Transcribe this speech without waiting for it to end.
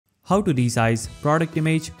How to resize product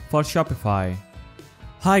image for Shopify.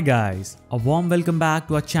 Hi guys, a warm welcome back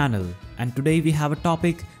to our channel, and today we have a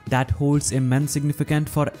topic that holds immense significance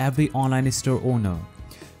for every online store owner: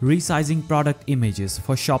 resizing product images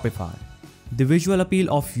for Shopify. The visual appeal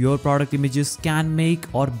of your product images can make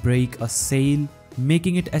or break a sale,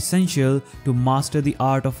 making it essential to master the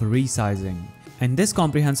art of resizing. In this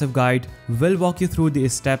comprehensive guide, we'll walk you through the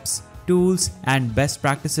steps, tools, and best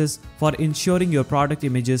practices for ensuring your product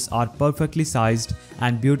images are perfectly sized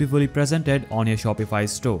and beautifully presented on your Shopify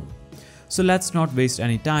store. So let's not waste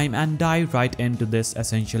any time and dive right into this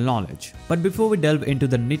essential knowledge. But before we delve into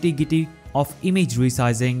the nitty-gritty of image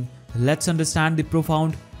resizing, let's understand the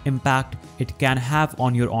profound impact it can have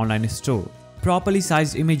on your online store. Properly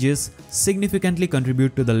sized images significantly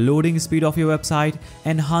contribute to the loading speed of your website,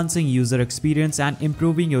 enhancing user experience and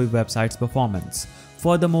improving your website's performance.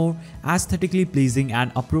 Furthermore, aesthetically pleasing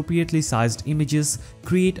and appropriately sized images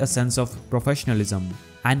create a sense of professionalism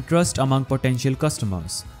and trust among potential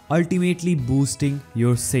customers, ultimately boosting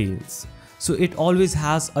your sales. So it always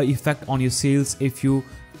has an effect on your sales if you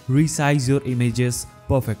resize your images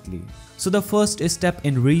perfectly. So the first step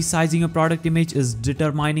in resizing your product image is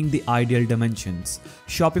determining the ideal dimensions.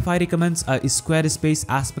 Shopify recommends a square-space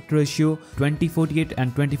aspect ratio 2048 and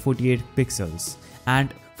 2048 pixels.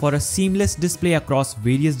 And for a seamless display across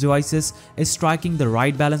various devices, striking the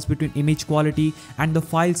right balance between image quality and the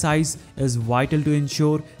file size is vital to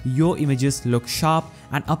ensure your images look sharp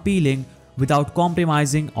and appealing without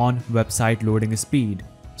compromising on website loading speed.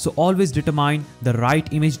 So always determine the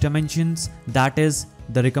right image dimensions. That is,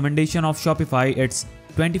 the recommendation of Shopify, it's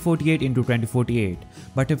 2048 into 2048.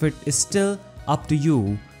 But if it is still up to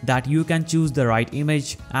you, that you can choose the right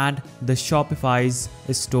image and the Shopify's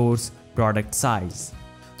store's product size.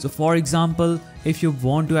 So for example, if you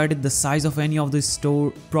want to edit the size of any of the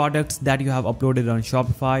store products that you have uploaded on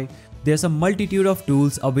Shopify, there's a multitude of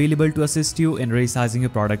tools available to assist you in resizing your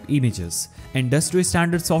product images. Industry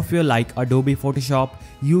standard software like Adobe Photoshop,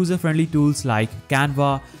 user-friendly tools like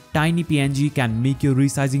Canva, TinyPNG can make your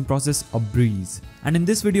resizing process a breeze. And in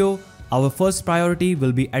this video, our first priority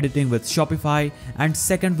will be editing with Shopify, and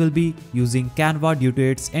second will be using Canva due to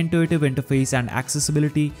its intuitive interface and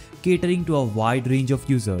accessibility catering to a wide range of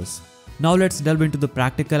users. Now let's delve into the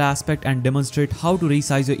practical aspect and demonstrate how to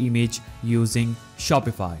resize your image using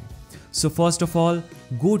Shopify. So first of all,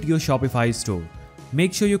 go to your Shopify store.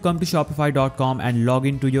 Make sure you come to shopify.com and log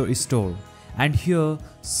into your store. And here,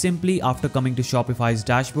 simply after coming to Shopify's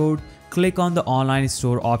dashboard, click on the online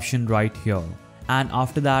store option right here. And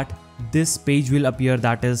after that, this page will appear,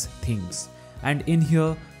 that is Things. And in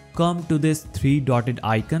here, come to this three dotted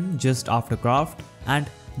icon just after Craft and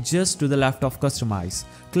just to the left of Customize.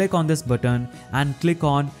 Click on this button and click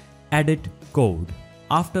on Edit Code.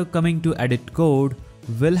 After coming to Edit Code,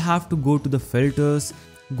 we'll have to go to the filters,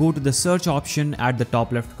 go to the search option at the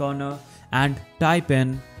top left corner and type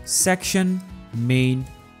in section main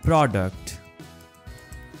product.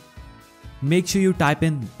 Make sure you type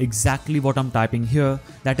in exactly what I'm typing here,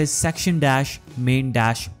 that is section dash main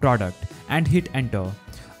dash product, and hit enter.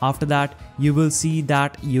 After that, you will see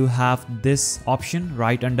that you have this option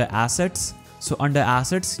right under assets. So under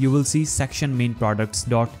assets, you will see section main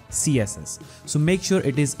products.css. So make sure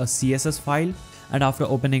it is a CSS file, and after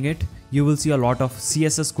opening it, you will see a lot of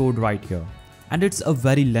CSS code right here. And it's a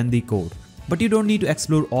very lengthy code. But you don't need to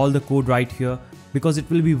explore all the code right here because it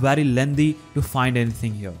will be very lengthy to find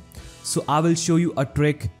anything here. So I will show you a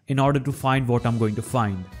trick in order to find what I'm going to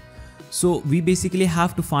find. So we basically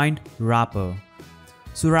have to find wrapper.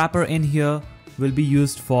 So wrapper in here will be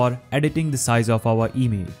used for editing the size of our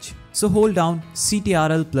image. So hold down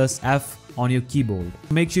Ctrl plus F on your keyboard.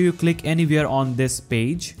 Make sure you click anywhere on this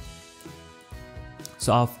page.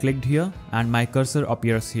 So I've clicked here and my cursor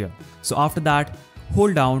appears here. So after that,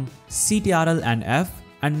 hold down Ctrl and F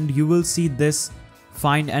and you will see this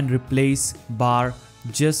find and replace bar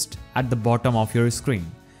just at the bottom of your screen.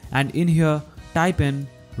 And in here, type in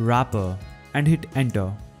wrapper and hit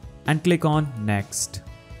enter and click on next.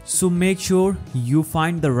 So make sure you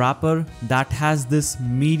find the wrapper that has this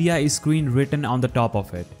media screen written on the top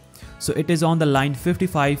of it. So it is on the line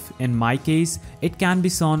 55 in my case. It can be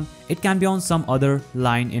on some other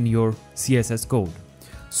line in your CSS code.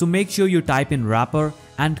 So make sure you type in wrapper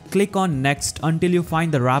and click on next until you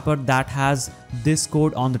find the wrapper that has this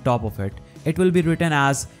code on the top of it. It will be written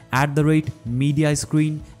as @media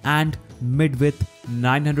screen and mid width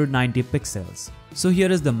 990 pixels. So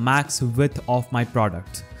here is the max width of my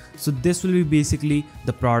product. So this will be basically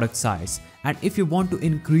the product size. And if you want to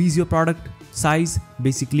increase your product size,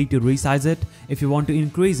 basically to resize it, if you want to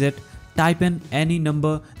increase it, type in any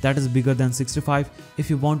number that is bigger than 65. If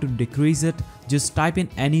you want to decrease it, just type in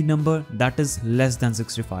any number that is less than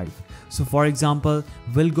 65. So for example,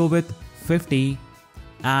 we'll go with 50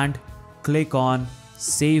 and click on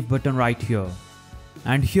save button right here.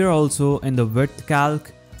 And here also in the width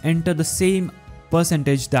calc, enter the same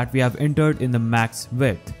percentage that we have entered in the max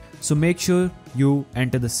width. So make sure you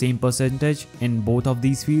enter the same percentage in both of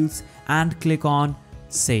these fields and click on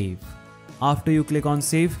save. After you click on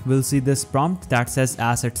save, we'll see this prompt that says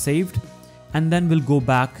asset saved, and then we'll go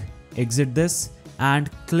back, exit this and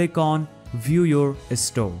click on view your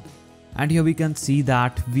store. And here we can see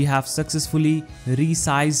that we have successfully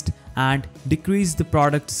resized and decreased the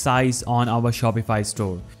product size on our Shopify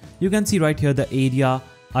store. You can see right here the area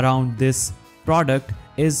around this product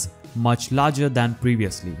is much larger than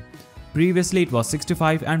previously. Previously it was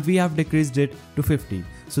 65 and we have decreased it to 50.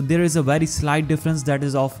 So there is a very slight difference that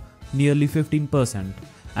is of nearly 15%,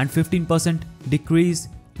 and 15% decrease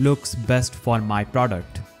looks best for my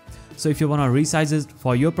product. So if you want to resize it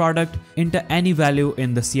for your product, enter any value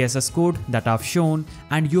in the CSS code that I've shown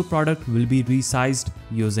and your product will be resized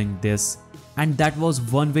using this. And that was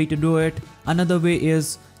one way to do it. Another way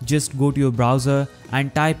is just go to your browser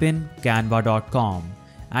and type in canva.com,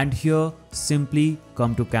 and here simply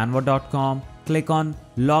come to canva.com, click on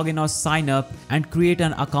login or sign up and create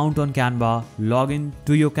an account on Canva, log in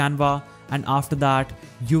to your Canva, and after that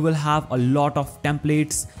you will have a lot of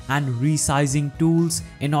templates and resizing tools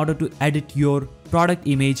in order to edit your product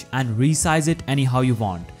image and resize it anyhow you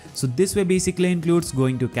want. So this way basically includes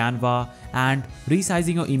going to Canva and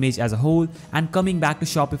resizing your image as a whole and coming back to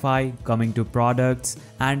Shopify, coming to products,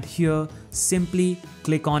 and here simply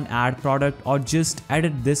click on add product or just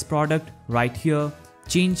edit this product right here,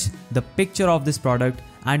 change the picture of this product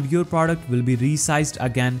and your product will be resized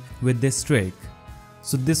again with this trick.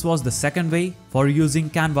 So this was the second way for using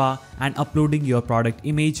Canva and uploading your product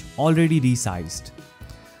image already resized.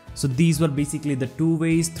 So these were basically the two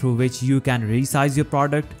ways through which you can resize your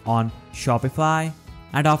product on Shopify.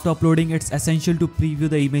 And after uploading, it's essential to preview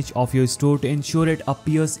the image of your store to ensure it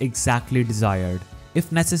appears exactly desired.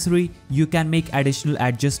 If necessary, you can make additional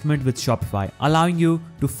adjustment with Shopify, allowing you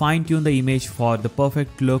to fine-tune the image for the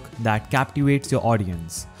perfect look that captivates your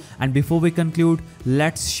audience. And before we conclude,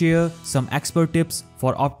 let's share some expert tips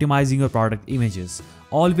for optimizing your product images.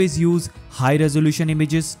 Always use high-resolution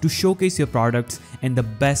images to showcase your products in the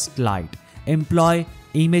best light. Employ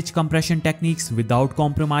image compression techniques without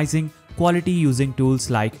compromising quality using tools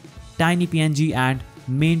like TinyPNG, and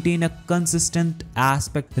maintain a consistent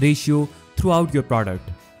aspect ratio throughout your product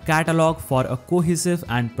catalog for a cohesive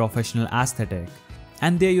and professional aesthetic.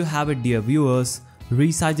 And there you have it, dear viewers.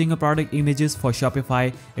 Resizing your product images for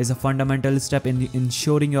Shopify is a fundamental step in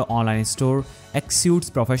ensuring your online store exudes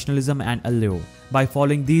professionalism and allure. By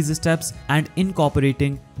following these steps and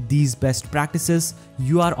incorporating these best practices,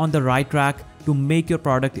 you are on the right track to make your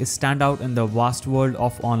product stand out in the vast world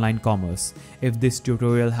of online commerce. If this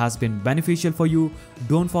tutorial has been beneficial for you,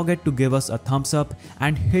 don't forget to give us a thumbs up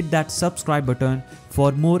and hit that subscribe button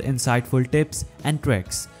for more insightful tips and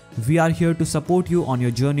tricks. We are here to support you on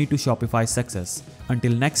your journey to Shopify success.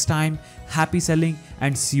 Until next time, happy selling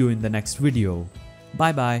and see you in the next video.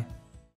 Bye bye.